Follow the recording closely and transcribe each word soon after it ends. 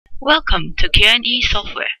Welcome to QNE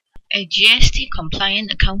Software, a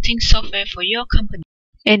GST-compliant accounting software for your company.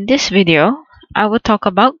 In this video, I will talk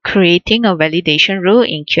about creating a validation rule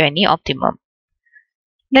in QNE Optimum.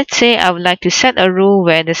 Let's say I would like to set a rule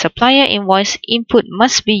where the supplier invoice input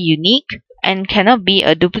must be unique and cannot be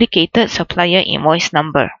a duplicated supplier invoice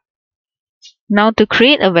number. Now to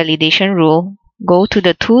create a validation rule, go to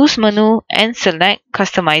the Tools menu and select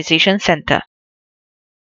Customization Center.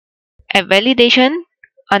 At Validation,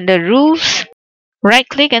 under Rules,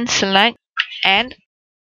 right-click and select Add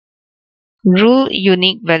Rule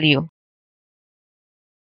Unique Value.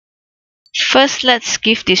 First, let's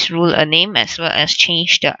give this rule a name as well as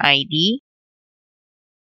change the ID.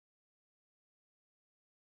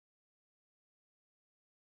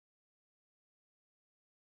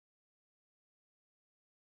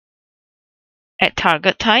 At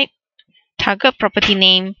Target Type, Target Property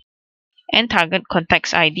Name, and Target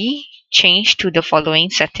Context ID, change to the following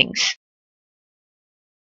settings.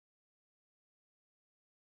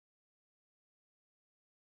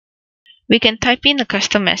 We can type in a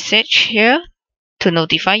custom message here to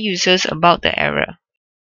notify users about the error.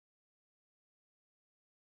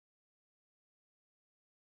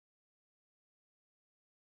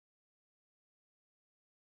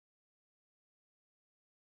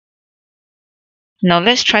 Now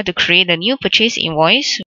let's try to create a new purchase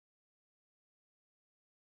invoice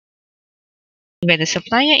where the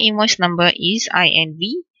supplier invoice number is INV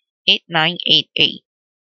 8988.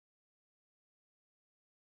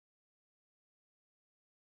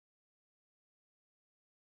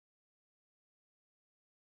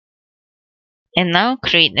 And now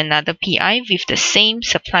create another PI with the same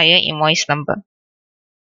supplier invoice number.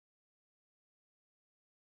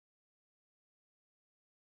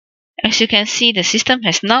 As you can see, the system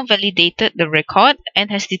has now validated the record and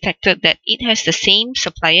has detected that it has the same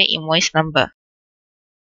supplier invoice number.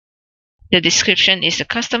 The description is the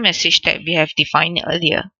custom message that we have defined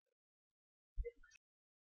earlier.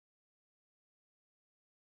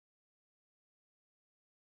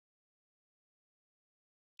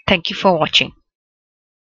 Thank you for watching.